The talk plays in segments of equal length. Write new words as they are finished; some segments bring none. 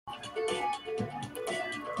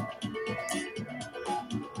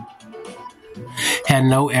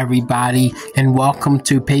Hello everybody, and welcome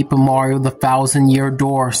to Paper Mario The Thousand-Year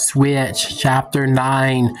Door Switch Chapter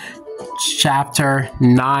 9. Chapter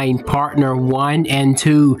 9, Partner 1 and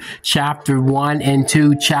 2, Chapter 1 and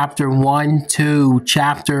 2, Chapter 1, 2,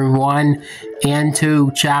 Chapter 1 and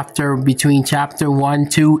 2, Chapter between Chapter 1,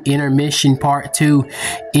 2, Intermission Part 2,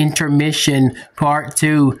 Intermission Part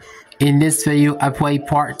 2. In this video, I play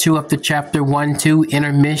Part 2 of the Chapter 1, 2,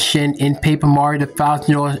 Intermission in Paper Mario The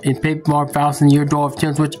Thousand-Year Door of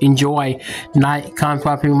Switch. Enjoy. Night comes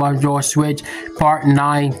by Paper Mario Door Switch. Part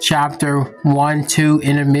 9, Chapter 1, 2,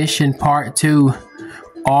 Intermission Part 2.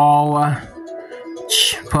 All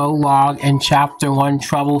prologue and Chapter 1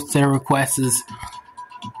 Trouble Center requests.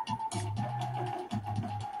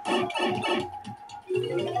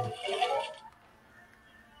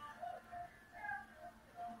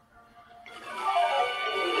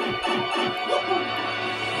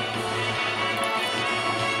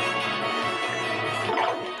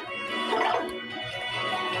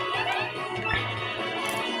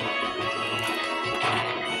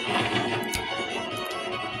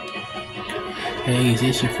 Hey, is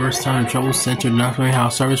this your first time in Trouble Center? Not knowing how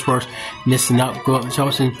service works, listen up, go up to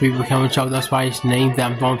Trouble Center, people become trouble. That's why it's named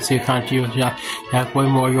that. Don't see a country. That way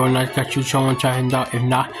more, you're not got you showing, trying out. If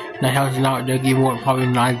not helping out, they'll give more, probably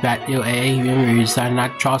not back. Remember, you decide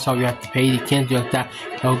not to trust, so you have to pay the kids like that.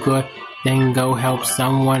 No good, then go help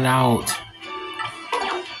someone out.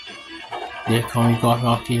 They're calling golf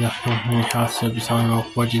off the house service on no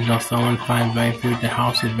fortune, or someone find very food. The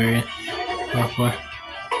house is very rough.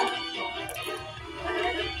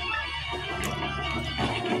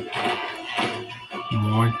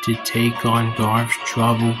 Want to take on Garth's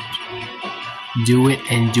trouble? Do it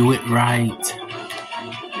and do it right.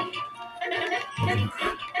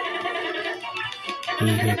 He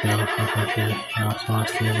went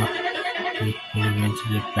to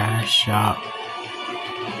the bath shop,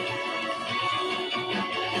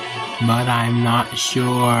 but I'm not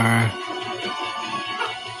sure.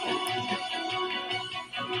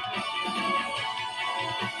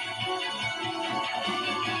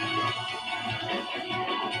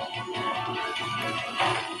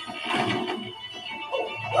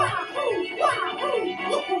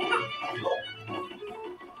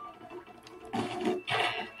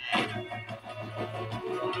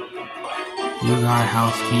 You got a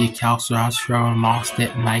house key, Counselor House Show, lost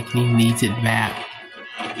it, likely needs it back.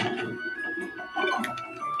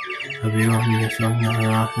 Everyone here so you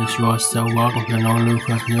are so welcome to no new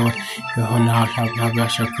customer. Your whole house have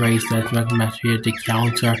special grace that's recommended here at the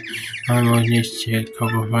counter. I'm going to check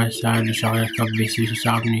cover right side of the shop, cover basic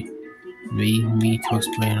shop me to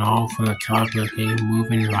explain all from the top, okay,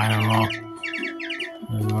 moving right along.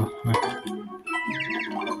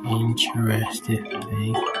 Interesting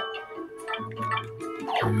thing.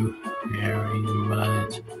 Thank you very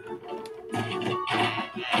much.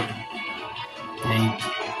 Thank you.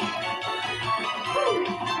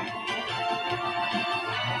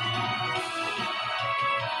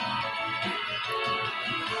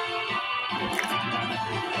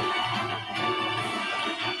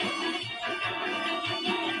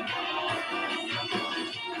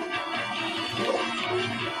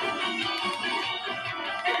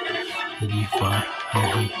 Did you find?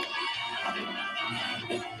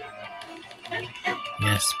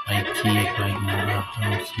 Yes, my key right now.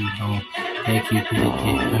 Thank you for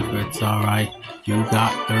the efforts. Alright, you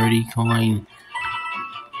got 30 coins.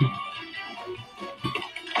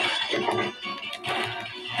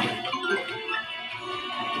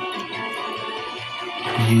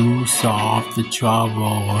 You solved the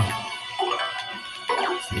trouble.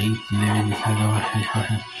 See,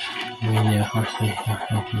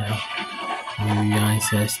 Movie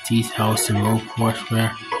says Teeth House and Rope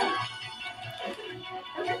Horseware.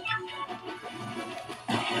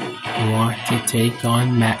 Want to take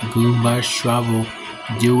on Matt Goomba's trouble?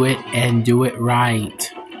 Do it and do it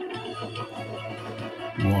right.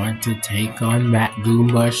 Want to take on Matt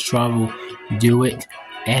Goomba's trouble? Do it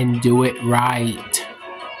and do it right.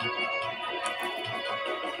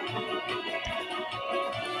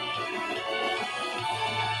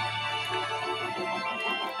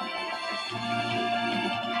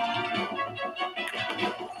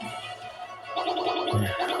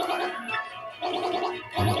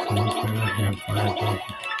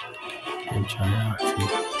 I'm trying to.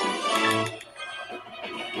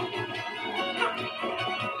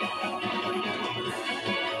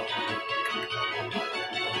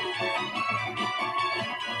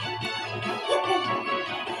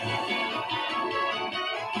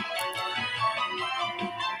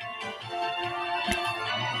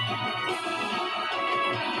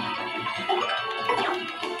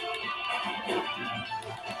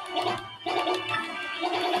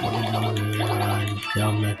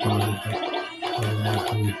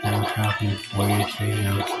 Happened before you say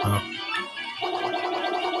no stuff.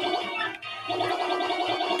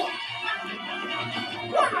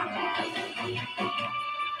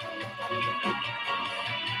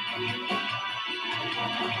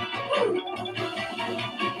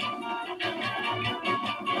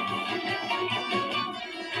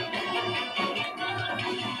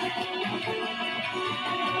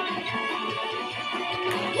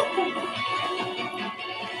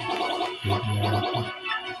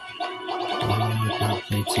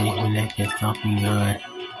 Let's see when that gets something good.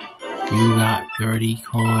 You got 30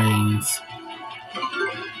 coins.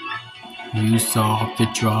 You solved the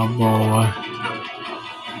trouble.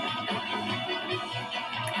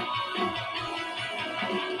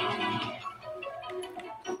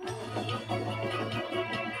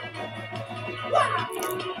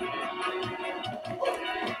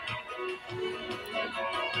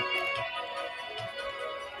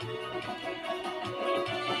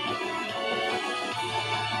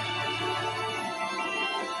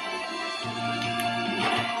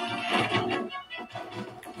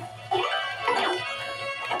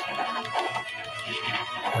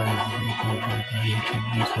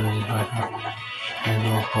 I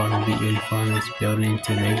will want to be in front of this building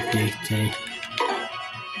to make this take.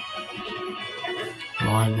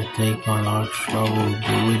 Want to take on our trouble, do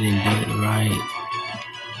it and do it right.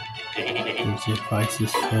 It's your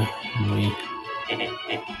prices for me.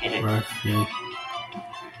 Perfect.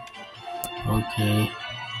 Okay.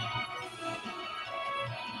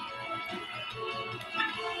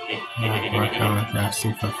 I'll work on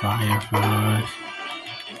asking for fire first.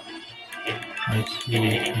 I see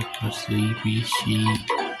a sleepy sheep.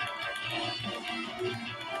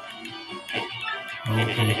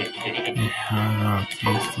 Okay, it had a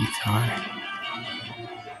tasty time.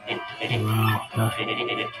 Wow,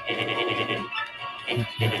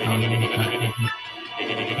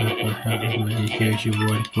 here's your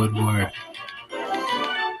word, good work.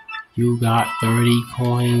 You got 30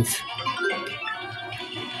 coins.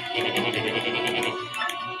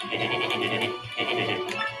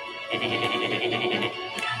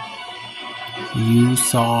 You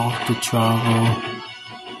solved the trouble.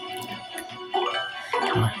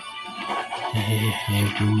 Hey,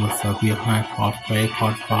 Boomer, fuck you, my pop, credit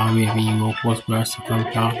card for me, if you go post to come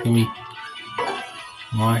talk to me.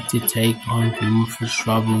 Want to take on Boomer for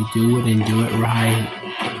trouble, do it and do it right.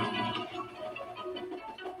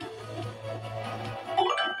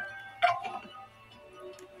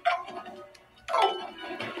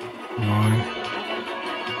 Want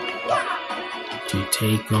to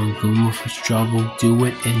take on Boomer for trouble, do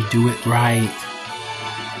it and do it right.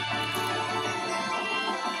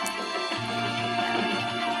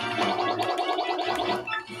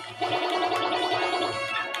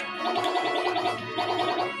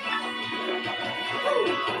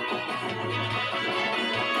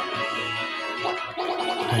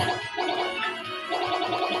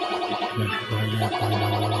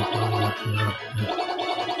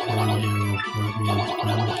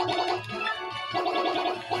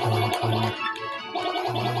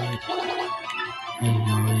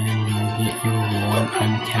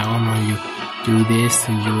 I'm counting on you. Do this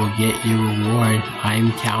and you will get your reward.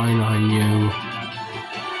 I'm counting on you.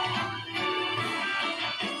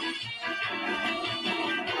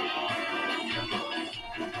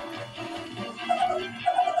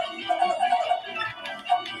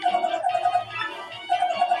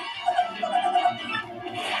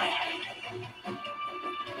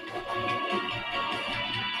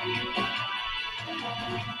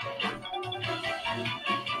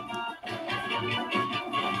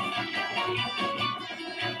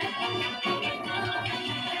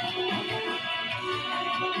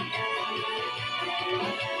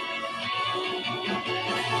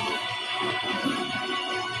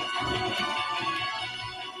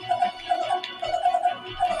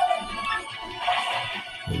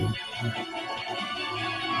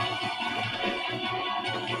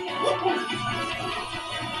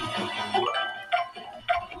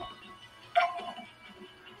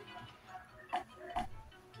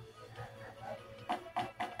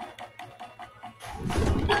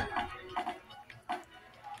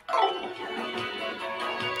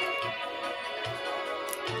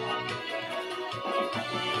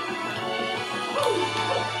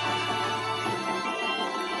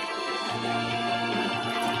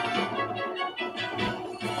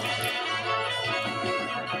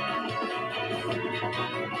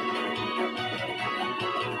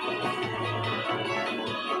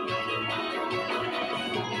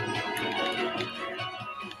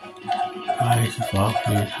 I fuck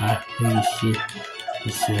with happy shit.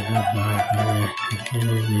 It's a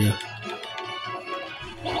interview.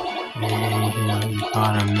 Hey, you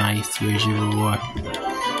got him nice. Here's your reward.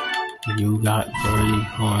 You got 30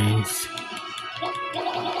 points.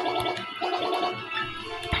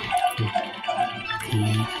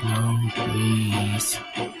 Please.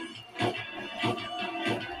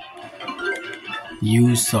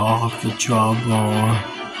 You solved the trouble.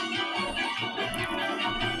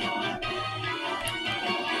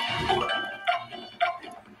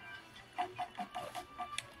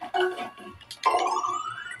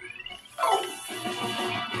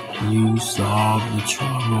 You solved the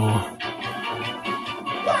trouble.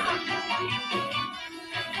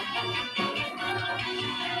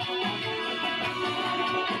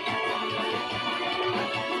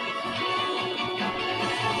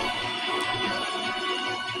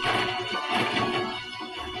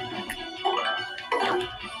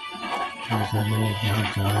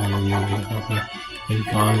 And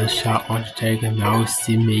find a shot or to take a mouse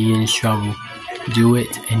in millions trouble. Do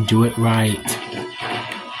it and do it right.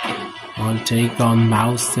 Or take on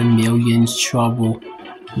mouse and millions trouble.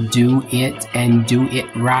 Do it and do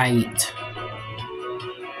it right.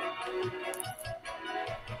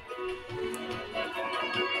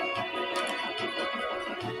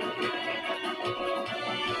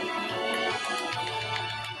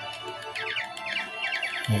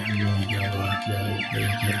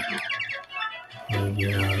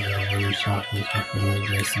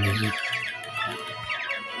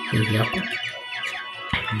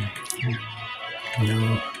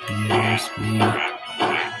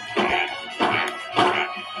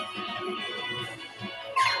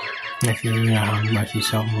 If you're how much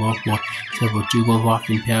yourself work for, so what you go off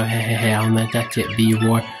and tell hell, let that tip be your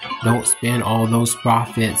war. Don't spend all those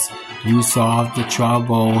profits. You solve the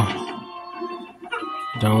trouble.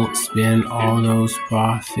 Don't spend all those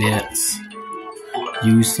profits.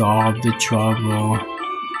 You solve the trouble.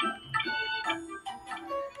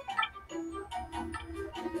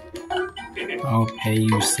 I'll pay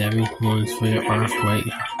you 7 coins for your earthquake.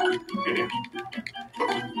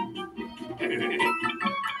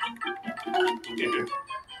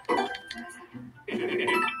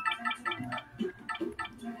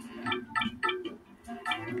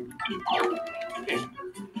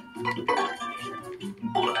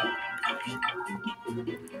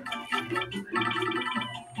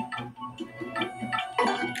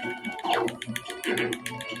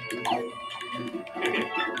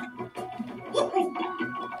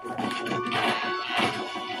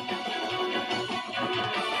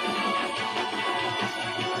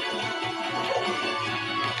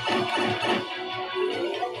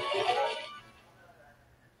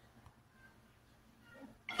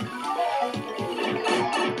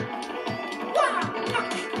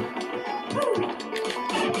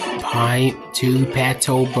 Pipe to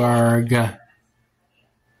Petalburg.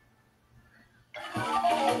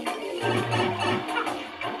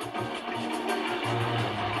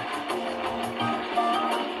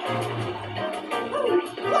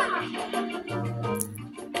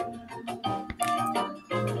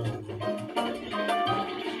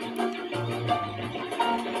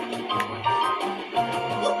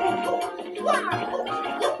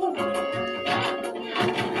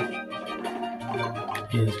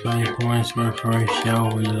 It's funny points for a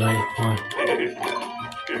show. Would you like one?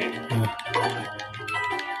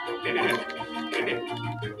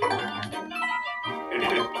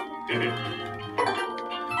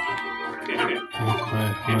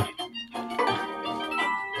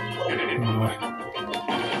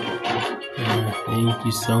 Thank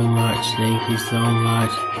you so much. Thank you so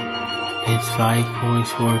much. It's 5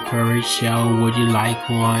 points for a courage show. Would you like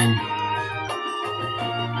one?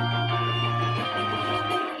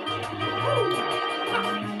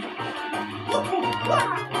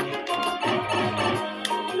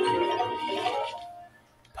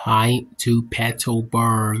 Pipe to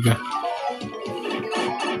Petalburg.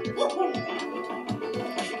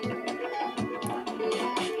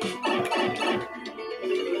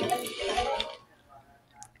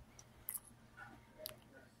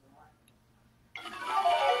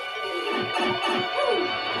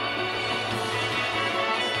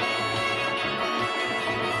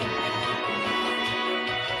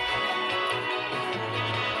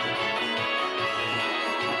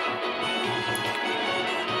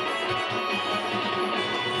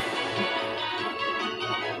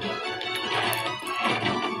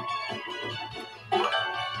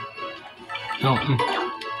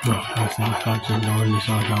 That's not such a noise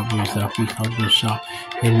on top of yourself because the shop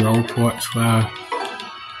in no ports where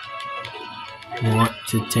want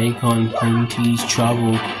to take on Pinty's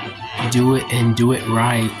trouble. Do it and do it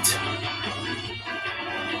right.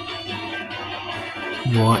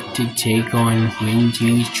 Want to take on green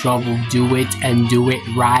tea's trouble? Do it and do it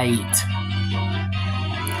right.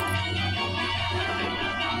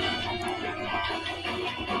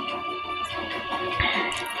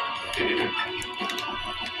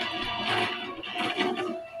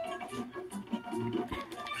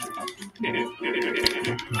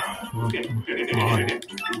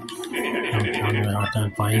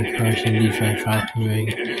 I'm finding courage and defense 5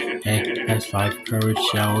 hey, that's 5 courage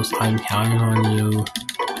shells. I'm counting on you.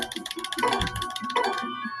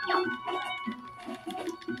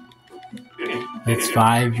 That's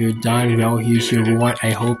 5, you're done. Well, here's your reward.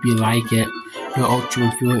 I hope you like it. Your ultra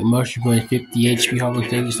influent mushroom going 50 HP. However,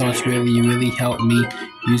 thank you so much. You really helped me.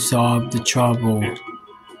 You solved the trouble.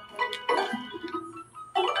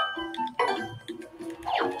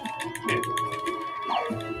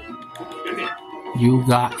 You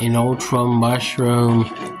got an ultra mushroom,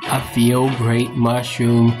 a feel great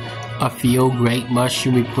mushroom. A feel great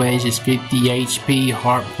mushroom replenishes 50 HP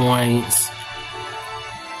heart points.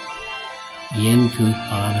 Inn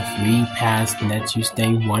coupon, a free pass lets you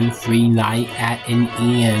stay 1 free night at an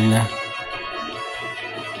inn.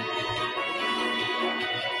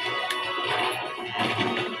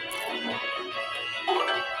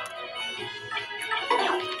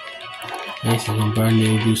 This is gonna burn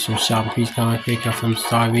you, do some shopping. Please come and pick up some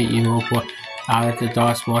sorry evil boy. Out at the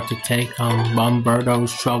doors, want to take on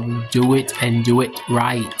Bumberto's trouble. Do it and do it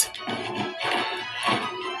right.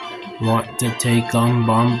 Want to take on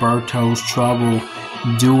Bumberto's trouble.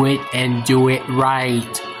 Do it and do it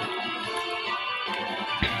right.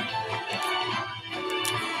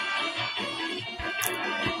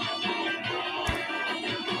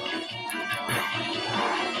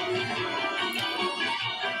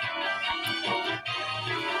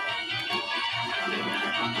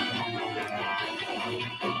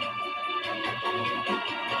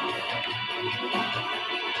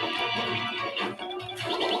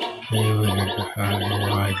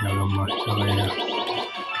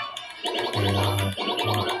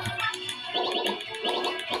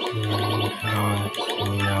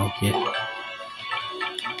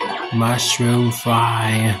 Mushroom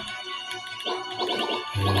fry.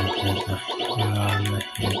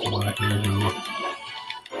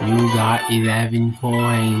 You got 11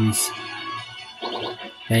 coins.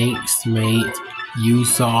 Thanks, mate. You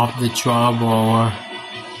solved the trouble.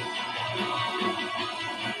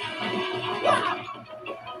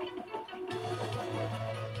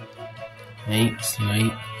 Thanks,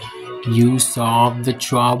 mate. You solved the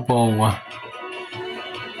trouble.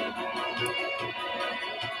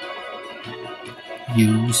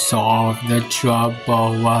 You solved the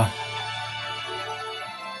trouble.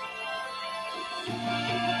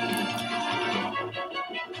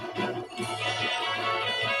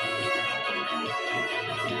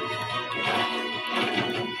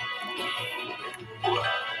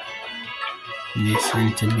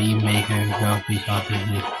 Listen to me, make her go because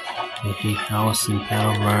of the house in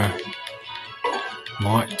power.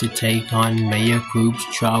 Want to take on Mayor Group's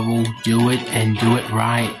trouble? Do it and do it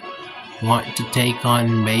right. Want to take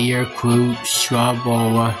on Mayor Group's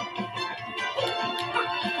trouble?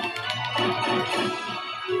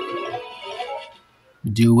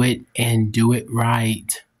 Do it and do it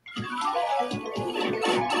right.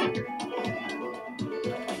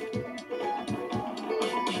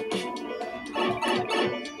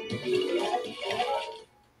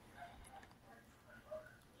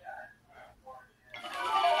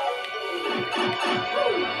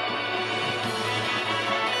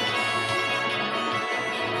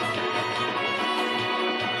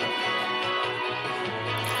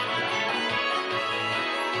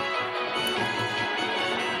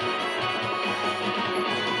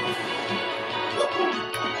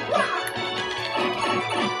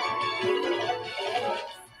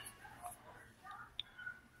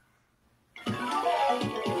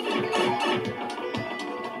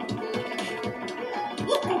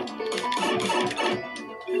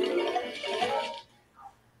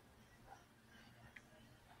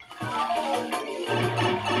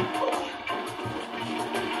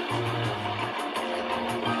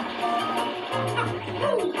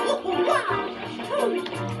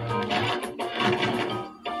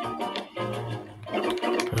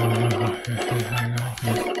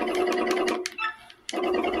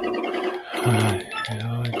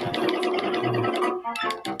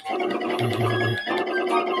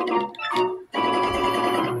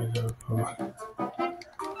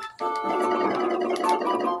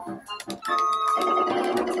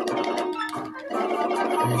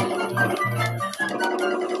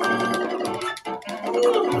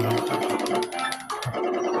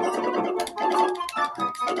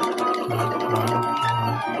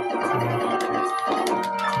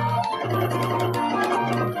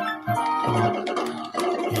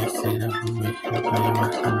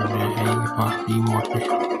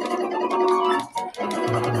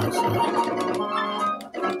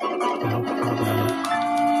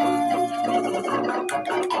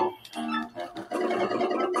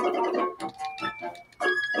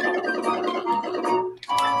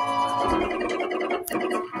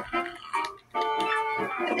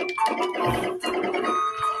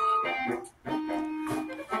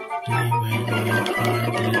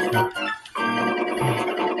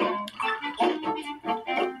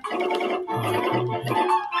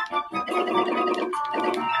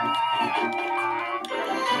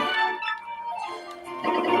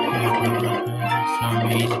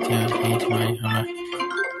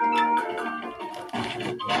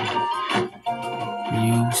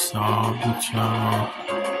 You saw the trouble.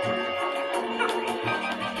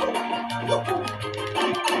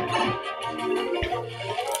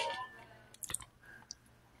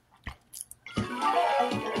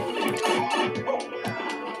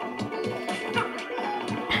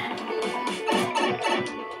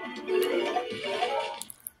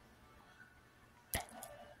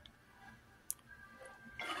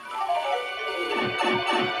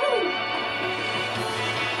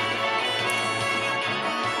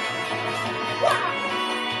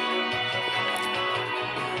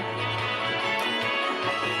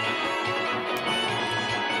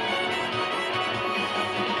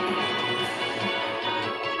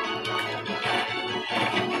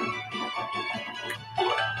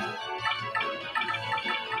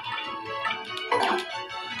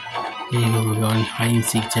 Here we're going hide and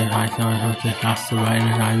seek to hide the faster right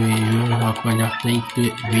and I mean you up when I think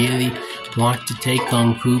you really want to take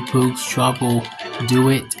on Poo's trouble. Do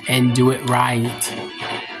it and do it right.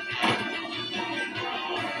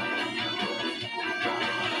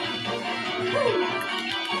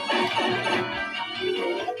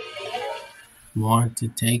 Want to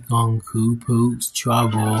take on Poo's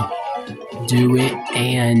trouble. Do it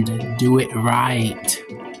and do it right.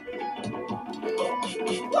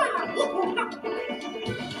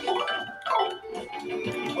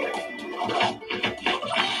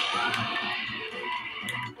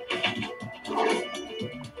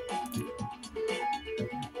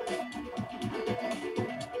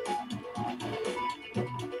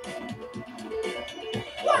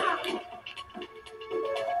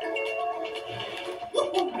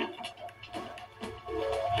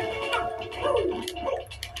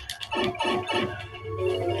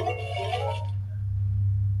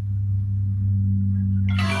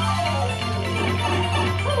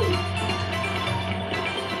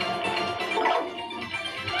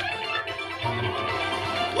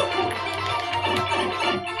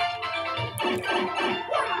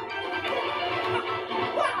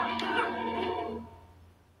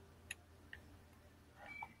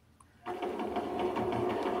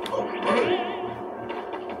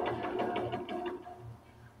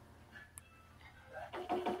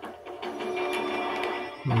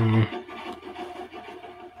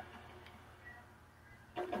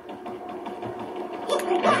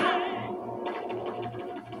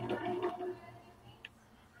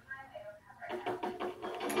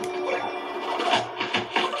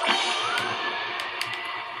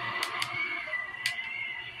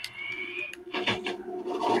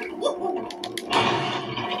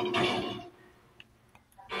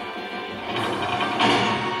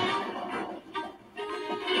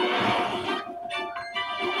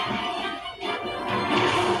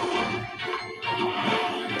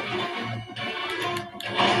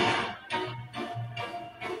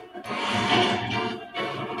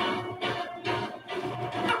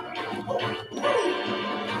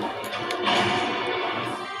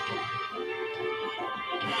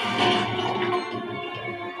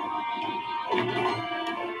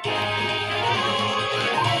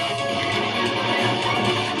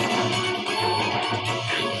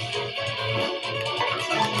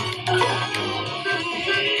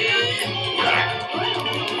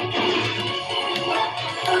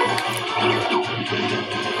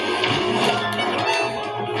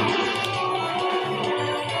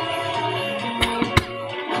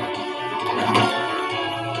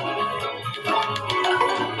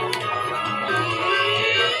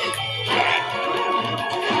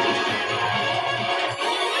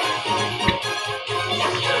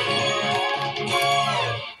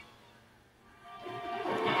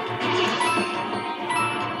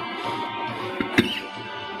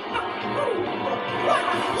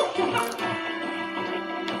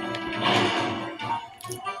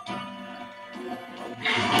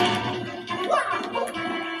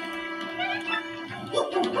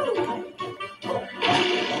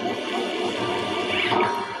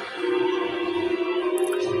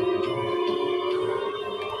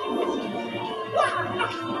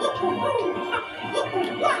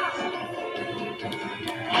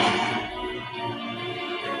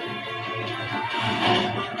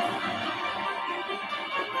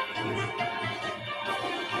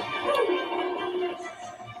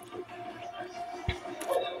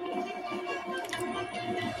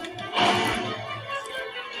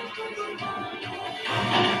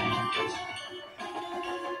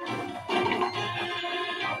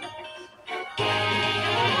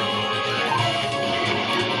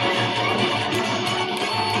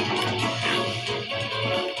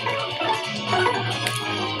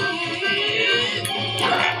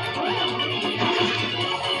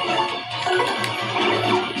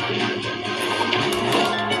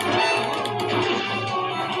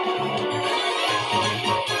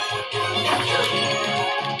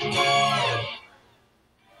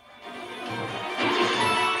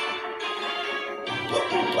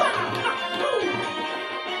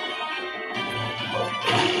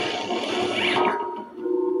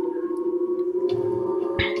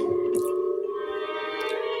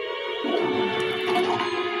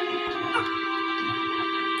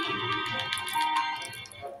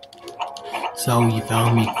 So you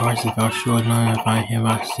found me, of course, you felt sure none if I him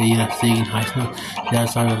I see that seeing high school.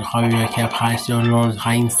 That's on the hobby I kept high still known as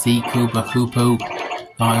hide and seek coop a foo poop.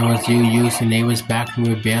 Thought it was you used the neighbors back and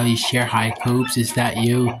we barely share high coops. Is that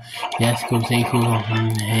you? Yes, coop say cool.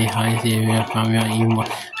 Hey, hi, see I found me out even more.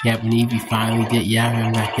 Yeah, believe you finally did. Yeah,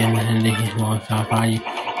 I'm back in and they hit on top of you.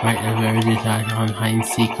 Right, the very design on hide and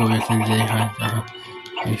seek coop and they had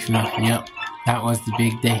yep. That was the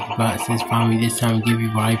big day, but since finally this time I'll give you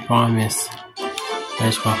what I promise.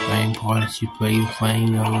 That's what very important. You play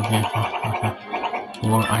playing okay.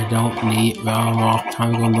 Well, I don't need well off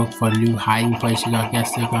time to go look for a new hiding place. I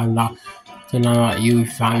guess they're gonna lock. So now you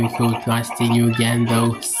find me cool. Nice seeing you again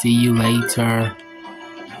though. See you later.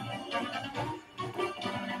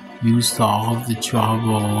 You solved the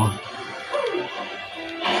trouble.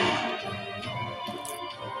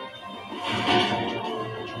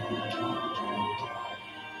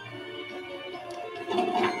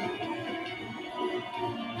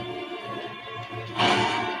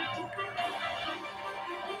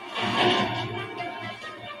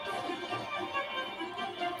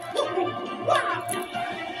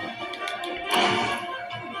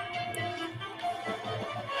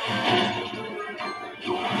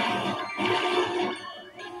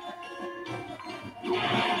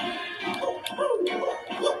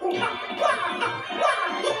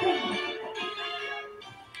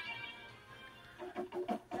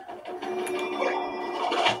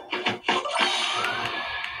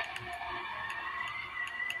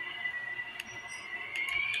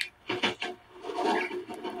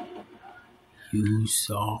 You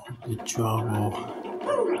solved the trouble.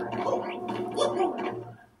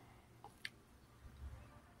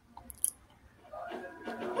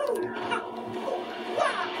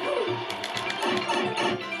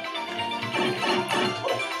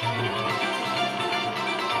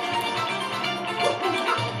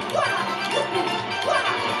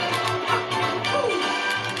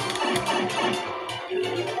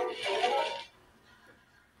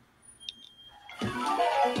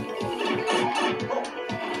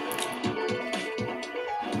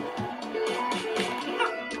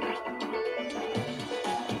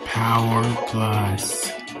 Power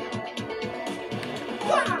Plus.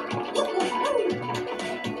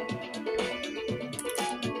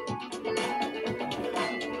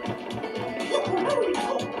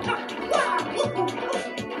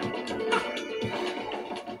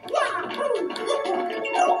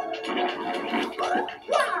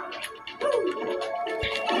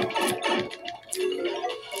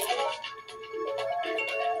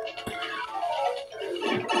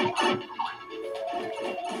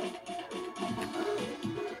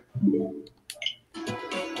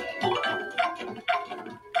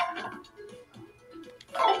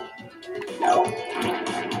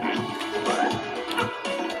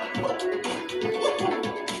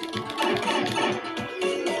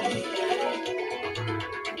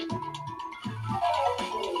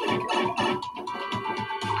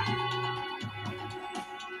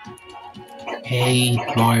 Hey,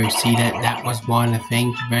 Lawyer, see that was one of the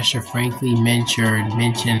things Professor Franklin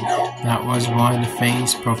mentioned. That was one of the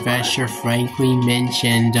things Professor Franklin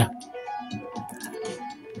mentioned.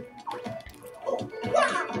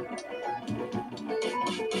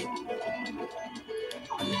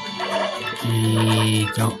 Hey,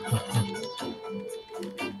 don't.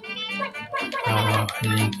 Oh, he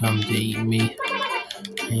didn't come to eat me.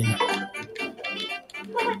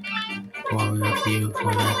 One of you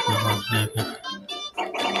for that.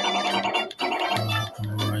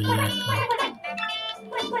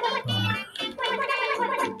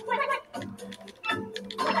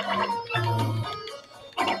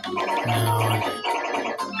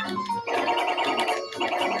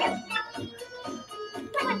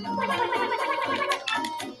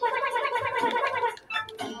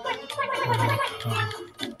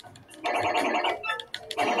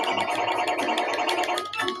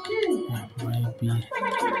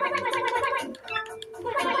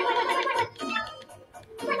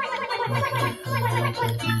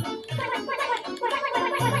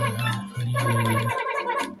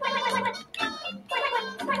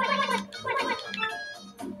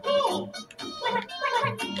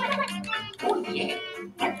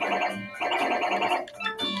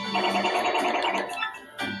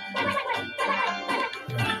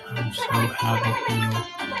 I'm so happy for you.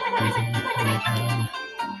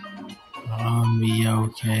 I'll be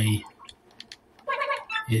okay.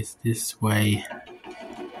 It's this way.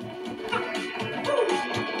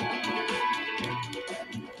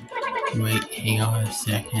 Wait, hang on a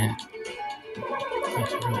second.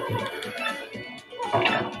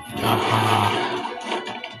 Aha.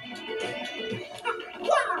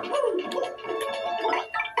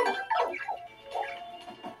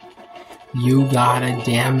 You got a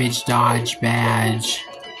damage dodge badge.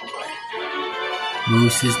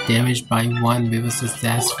 Moose is damaged by 1 with a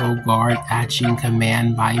successful guard action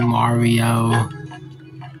command by Mario.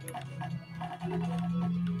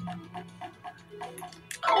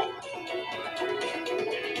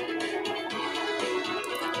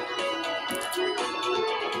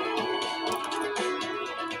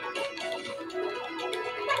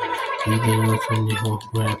 You can look from the whole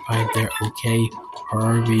right there. Okay,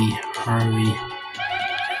 hurry.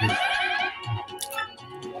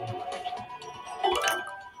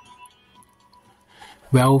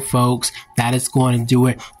 Well, folks, that is going to do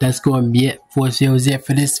it. That's going to be it for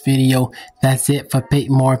this video. That's it for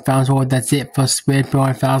Paper Mario Thousand World. That's it for Squid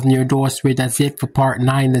Mario 1,000-Year Door Switch. That's it for Part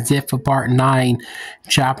 9. That's it for Part 9.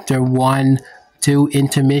 Chapter 1, 2,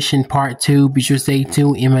 Intermission Part 2. Be sure to stay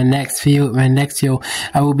tuned in my next video.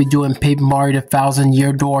 I will be doing Paper Mario the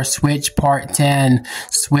 1,000-Year Door Switch Part 10.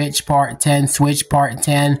 Switch Part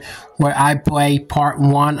 10. Where I play Part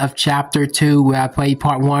 1 of Chapter 2. Where I play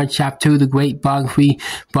Part 1 of Chapter 2, The Great Bug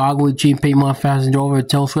with Dream Paper Mario 1,000-Year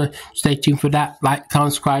Door. Stay tuned for that. Like,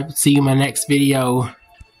 comment, subscribe. See you in my next video.